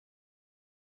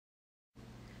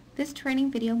This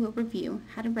training video will review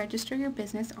how to register your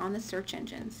business on the search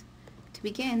engines. To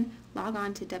begin, log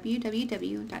on to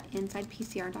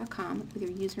www.insidepcr.com with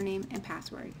your username and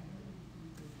password.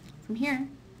 From here,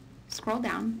 scroll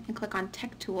down and click on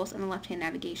Tech Tools in the left-hand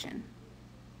navigation.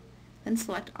 Then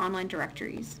select Online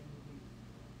Directories.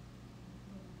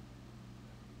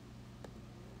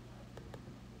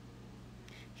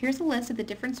 Here's a list of the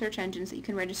different search engines that you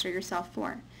can register yourself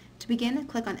for. To begin,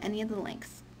 click on any of the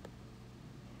links.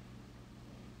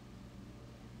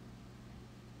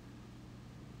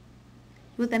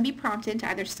 You will then be prompted to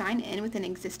either sign in with an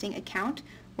existing account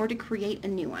or to create a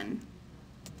new one.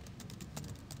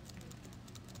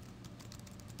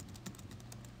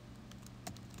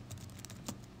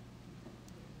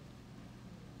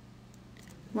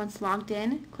 Once logged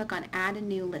in, click on Add a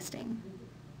New Listing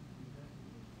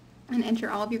and enter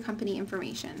all of your company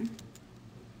information.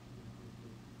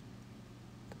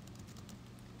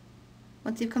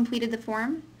 Once you've completed the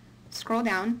form, scroll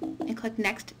down and click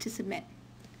Next to submit.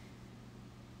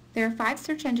 There are 5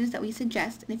 search engines that we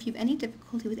suggest, and if you have any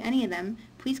difficulty with any of them,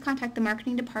 please contact the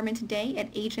marketing department today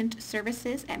at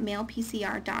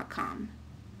agentservices@mailpcr.com.